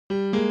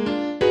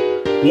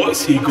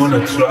What's he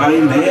gonna try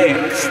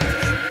next?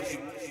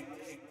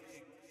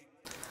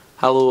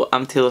 Hello,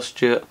 I'm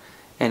Stewart,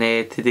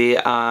 and today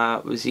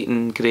I was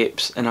eating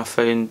grapes and I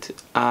found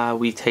a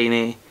wee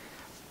tiny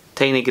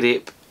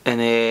grape, and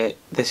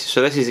this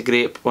is a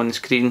grape on the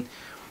screen.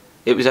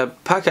 It was a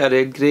packet of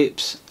red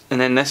grapes,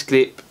 and then this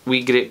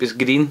wee grape is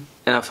green,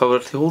 and if I were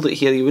to hold it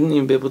here you wouldn't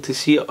even be able to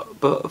see it,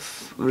 but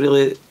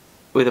really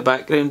with the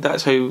background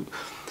that's how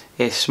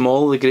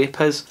small the grape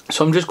is.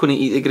 So I'm just going to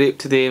eat the grape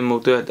today and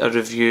we'll do a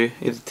review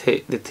of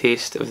the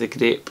taste of the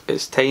grape.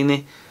 It's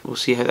tiny, we'll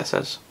see how this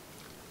is.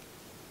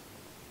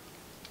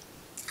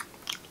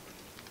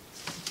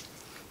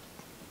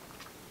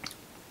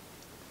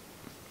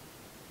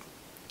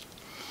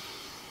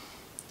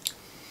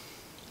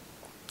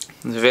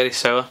 It's very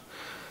sour.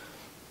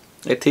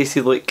 It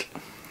tasted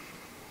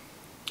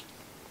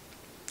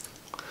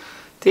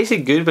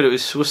good, but it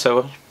was so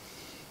sour.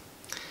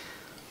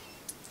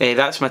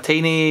 That's my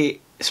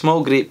tiny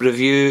small grape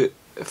review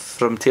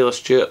from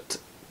Stewart.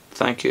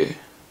 Thank you.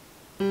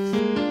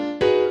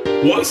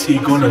 What's he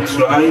gonna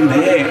try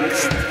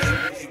next?